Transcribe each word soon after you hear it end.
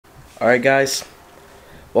Alright guys,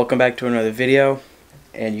 welcome back to another video,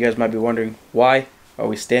 and you guys might be wondering why are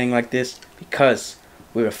we standing like this? Because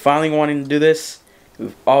we were finally wanting to do this.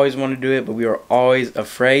 We've always wanted to do it, but we were always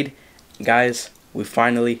afraid. Guys, we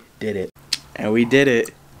finally did it. And we did it.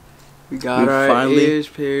 We our ears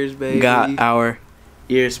pierced, baby. Got our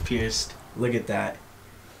ears pierced. Look at that.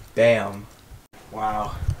 Bam.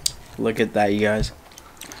 Wow. Look at that, you guys.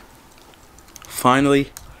 Finally.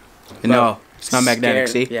 No, it's not magnetic,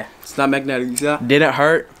 see? Yeah, it's not magnetic. You see that? Did it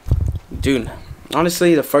hurt? Dude,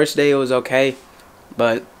 honestly, the first day it was okay,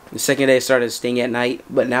 but the second day it started to sting at night.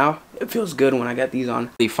 But now, it feels good when I got these on.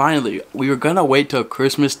 Finally, we were gonna wait till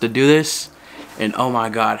Christmas to do this, and oh my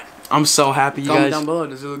god, I'm so happy, you guys. Comment down below,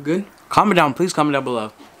 does it look good? Comment down, please comment down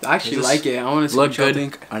below. I actually like it. I want to see what you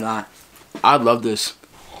think. Or not. I love this.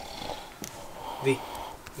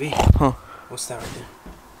 V, huh? What's that right there?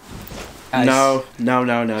 No,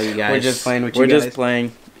 you guys. We're just playing with you guys. We're just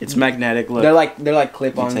playing. It's magnetic. Look. They're like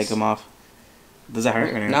clip-ons. Take them off. Does that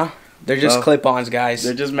hurt? No, they're just clip-ons, guys.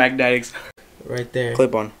 They're just magnetics. Right there.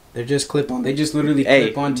 Clip-on. They're just clip-on. They just literally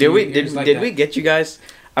clip on. Did we get you guys?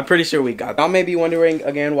 I'm pretty sure we got. Y'all may be wondering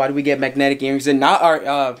again, why do we get magnetic earrings and not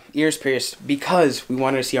our ears pierced? Because we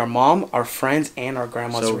wanted to see our mom, our friends, and our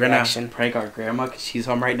grandma's reaction. We're gonna prank our grandma because she's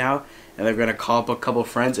home right now, and they're gonna call up a couple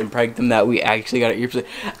friends and prank them that we actually got our ears pierced.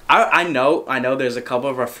 I know. There's a couple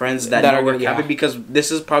of our friends that know we're happy because this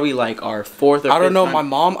is probably like our fourth or fifth. I don't know. Time. My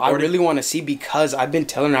mom, I really want to see because I've been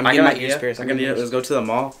telling her I'm getting my ears pierced. Let's go to the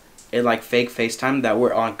mall and like fake FaceTime that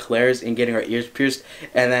we're on Claire's and getting our ears pierced,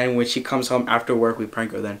 and then when she comes home after work, we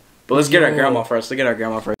prank her then. But let's get our grandma first. Let's get our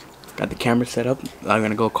grandma first. Got the camera set up. I'm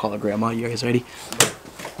gonna go call our grandma. You guys ready?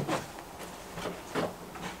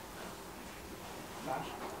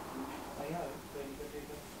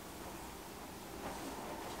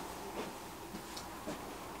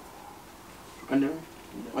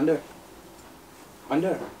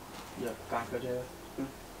 Under. Yeah,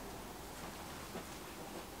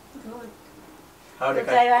 how did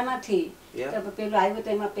I? Yeah.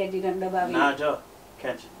 Nah, Joe.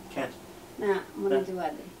 Catch. Nah,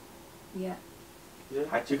 yeah.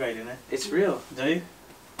 It's real. Do you?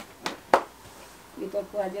 Yeah.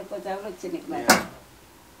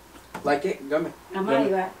 Like it? Gummy.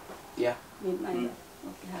 Yeah.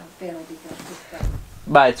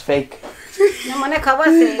 But it's fake. It's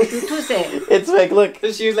fake. Look.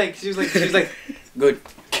 She was like, good.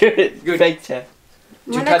 Fake chat.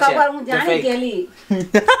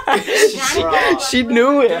 She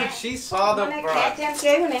knew it. She saw the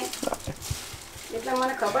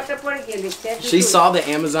She saw the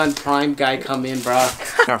Amazon Prime guy come in, bro.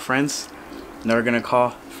 Our friends. Now we're gonna call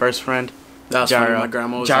first friend. That's Gyro. my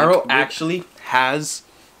grandma was Gyro actually has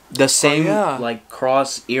the same like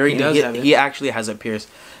cross earring. He actually has it pierced.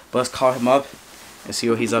 But let's call him up and see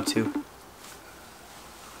what he's up to.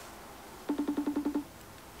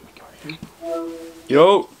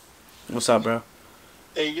 Yo, what's up, bro?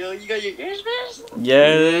 Hey, yo, you got your ears pierced?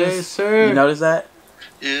 Yes, sir. You noticed that?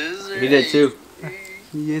 Yes, sir. He did too.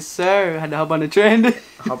 Yes, sir. Had to hop on the trend.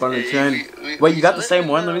 Hop on the trend. Wait, you got the same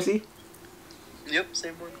one? Let me see. Yep,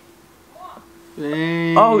 same one.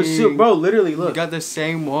 Dang. Oh, shoot, bro. Literally, look. You got the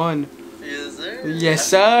same one. Yes, sir. Yes,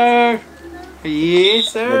 sir. Yes,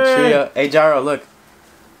 sir. Hey, Gyro, look.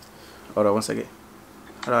 Hold on 1 second.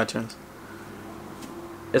 How do I turn this?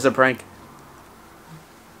 It's a prank.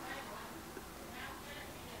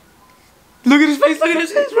 Look at his face. Look at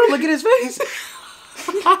his face, bro. Look at his face.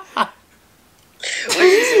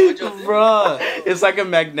 Wait, bro, it's like a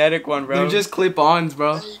magnetic one, bro. They're just clip-ons,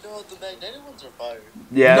 bro. You know the magnetic ones are fire.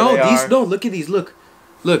 Yeah, no, they are. No, look at these. Look.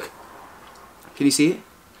 Can you see it?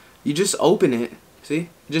 You just open it. See?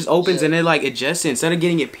 It just opens and it like adjusts it. Instead of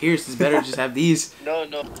getting it pierced, it's better to just have these. No.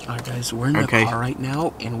 Alright guys, we're in the car right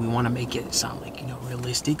now and we want to make it sound like,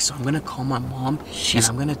 realistic. So I'm going to call my mom and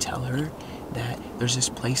I'm going to tell her that there's this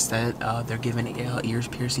place that they're giving ears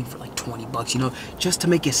piercing for like $20, just to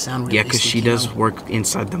make it sound realistic. Yeah, because she does work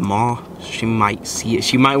inside the mall. She might see it.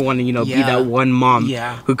 She might want to, be that one mom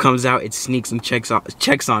who comes out and sneaks and checks on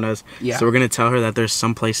us. Yeah. So we're going to tell her that there's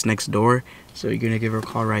some place next door. So you're going to give her a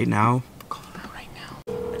call right now. Call her right now.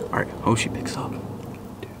 All right. Oh, she picks up.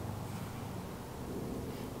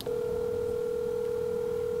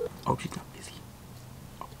 Oh, she's not busy.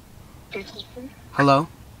 Hello?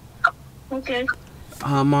 Okay.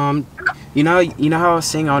 Mom, you know how I was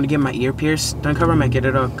saying I want to get my ear pierced? Don't cover my get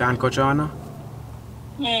it up, Gancochana?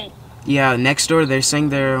 Yeah, next door they're saying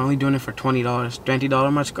they're only doing it for $20.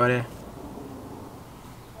 $20 much got it.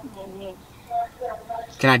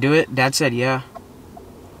 Can I do it? Dad said yeah.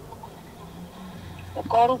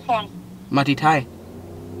 Call phone. Mati Thai.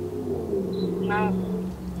 No.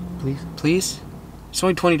 please? Please? It's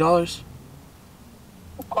only $20.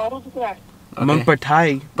 Among per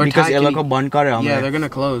Thai. Because Thai, ये लोग को बंद कर रहे हैं. Yeah, they're gonna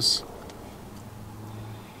close.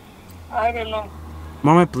 I don't know.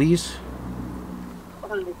 Mama, please.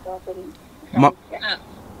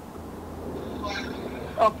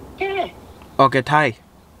 Okay. Okay, Thai.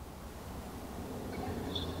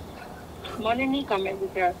 Money नहीं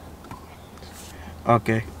कमेगी.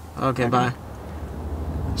 Okay. Okay, bye.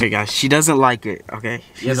 Okay, guys, she doesn't like it. Okay.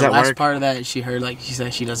 Yeah, the last part of that, she heard, like, she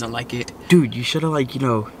said she doesn't like it. Dude, you should have, like, you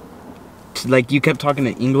know, like, you kept talking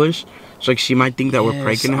in English. So, like, she might think that we're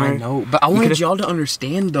pranking her. I know, but I wanted y'all to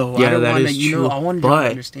understand, though. Yeah, I don't that wanna, is you true. know, I wanted y'all to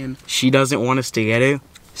understand. She doesn't want us to get it.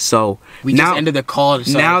 So, we just ended the call.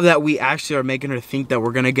 So. Now that we actually are making her think that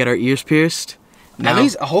we're going to get our ears pierced. At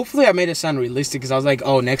least, hopefully, I made it sound realistic because I was like,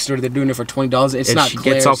 "Oh, next door they're doing it for $20." It's not. She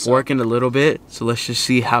clear, gets off work in a little bit, so let's just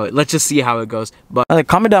see how it goes. But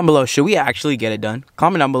comment down below, should we actually get it done?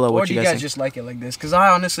 Comment down below what you guys think. just like it like this? Because I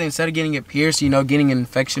honestly, instead of getting it pierced, you know, getting an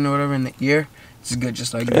infection or whatever in the ear, it's good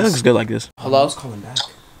just like this. It looks good like this. Hello, I was calling back.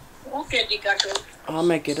 Okay, Vikas. I'll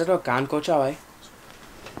make it a can ko chawai.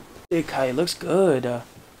 It looks good.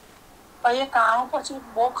 और ये कानों पर चीज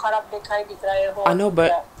बहुत खराब दिखाई दिख रहा है. I know,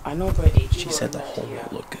 but She said the whole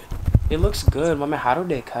won't look good. It looks good. Mama, how do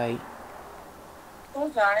they kai? तो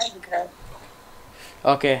जाने दिख रहा है.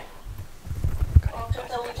 Okay.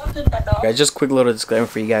 Guys, just quick little disclaimer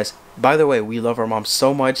for you guys. By the way, we love our mom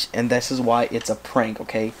so much, and this is why it's a prank,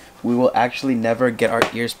 okay? We will actually never get our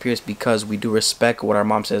ears pierced because we do respect what our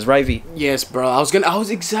mom says, right, V? Yes, bro.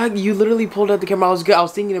 You literally pulled out the camera. I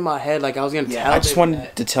was thinking in my head, like, I was gonna tell. I just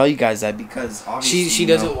wanted to tell you guys that because obviously she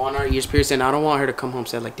doesn't want our ears pierced, and I don't want her to come home and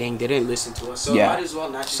say, like, dang, they didn't listen to us. So yeah. might as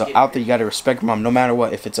well not just so out there, you gotta respect mom no matter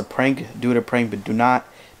what. If it's a prank, do it a prank, but do not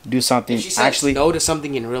do something. If she says actually no to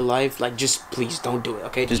something in real life, like, just please don't do it,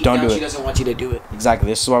 okay? Just don't do it. She doesn't want you to do it. Exactly.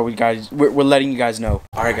 This is why we're letting you guys know.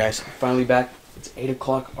 All right, guys, finally back. It's 8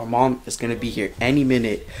 o'clock. Our mom is gonna be here any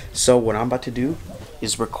minute. So what I'm about to do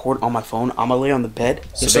is record on my phone. I'm gonna lay on the bed.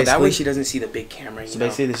 So that way she doesn't see the big camera. So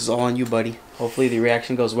basically, this is all on you, buddy. Hopefully the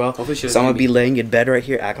reaction goes well. Hopefully she so I'm gonna be laying in bed right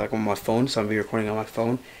here, act like I'm on my phone. So I'm gonna be recording on my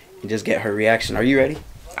phone and just get her reaction. Are you ready?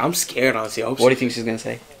 I'm scared, honestly. What do you think she's gonna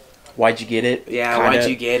say? Why'd you get it? Yeah, why'd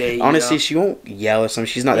you get it? Honestly, she won't yell or something.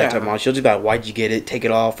 She's not that type of mom. She'll just be like, why'd you get it? Take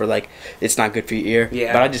it off, or like, it's not good for your ear.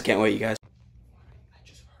 Yeah. But I just can't wait, you guys.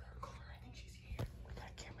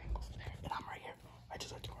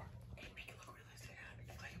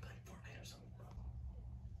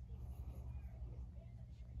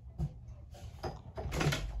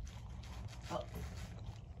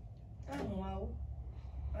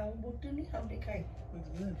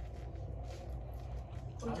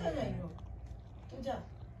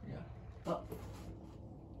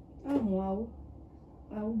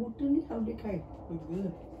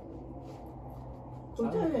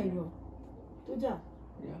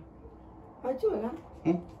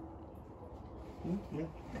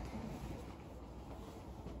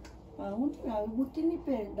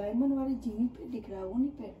 Diamond वाली जीनी पे दिख रहा है वो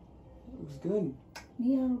नहीं पे Looks good.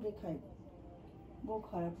 नहीं आनो दिखाई वो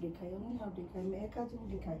खराब दिखाई नहीं आनो दिखाई मैं एक आजू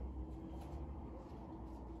दिखाई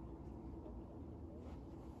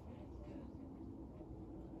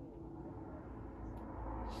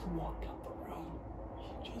She walked out the room.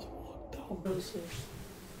 She just walked out.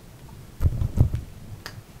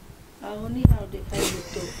 आओ नहीं आनो दिखाई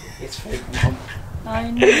तो It's fake, mom.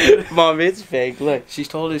 I know. Mom, it's fake. Look. She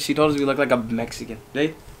told us we look like a Mexican. Hey?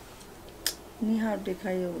 नहीं आनो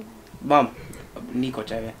दिखाई वो Mom, Nico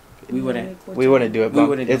chave. We wouldn't do it,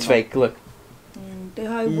 Mom. It's fake. Look. ते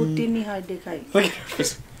हाय बुट्टी नहीं हाय दिखाई Look at her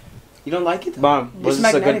face. You don't like it? Mom, was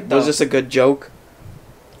this a good joke?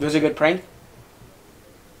 It was a good prank?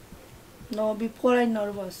 No, before I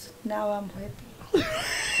nervous. Now I'm happy.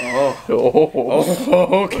 Oh.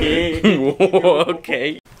 Okay.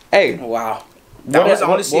 Okay. Hey. Wow. What was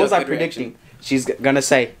honestly what was a I good predicting? reaction. She's gonna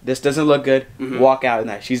say, this doesn't look good, walk out in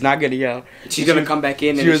that. She's not gonna yell. She's gonna come back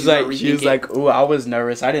in and she was like, ooh, I was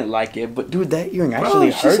nervous. I didn't like it. But dude, that earring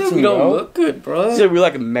actually hurts me, we don't bro. look good, bro. She said we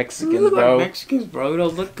look like Mexicans, We look bro. like Mexicans, bro. We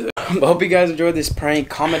don't look good. I hope you guys enjoyed this prank.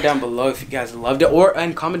 Comment down below if you guys loved it.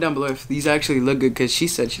 And comment down below if these actually look good, because she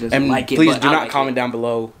said she doesn't like it. Please do not comment down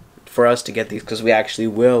below for us to get these, because we actually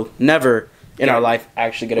will never in our life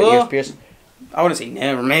actually get our ears pierced. I want to say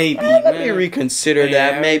never, maybe. Let me reconsider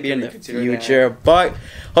that maybe in the future. But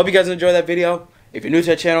hope you guys enjoyed that video. If you're new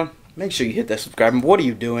to the channel, make sure you hit that subscribe button. What are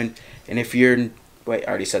you doing? And if you're, wait, I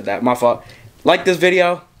already said that. My fault. Like this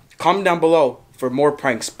video. Comment down below. for more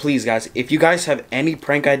pranks. Please, guys, if you guys have any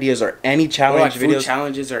prank ideas or any challenge food videos,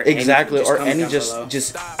 challenges or exactly, anything, or any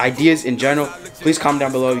just ideas in general, please comment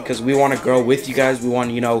down below, because we want to grow with you guys. We want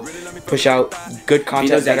to, you know, push out good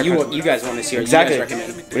content that you guys want to see, or exactly. you guys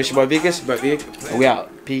recommend. But it's your boy Vikas. Vivek. And we out.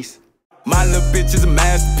 Peace. My little bitch is a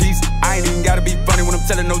masterpiece. I ain't even gotta be funny when I'm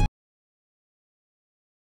telling no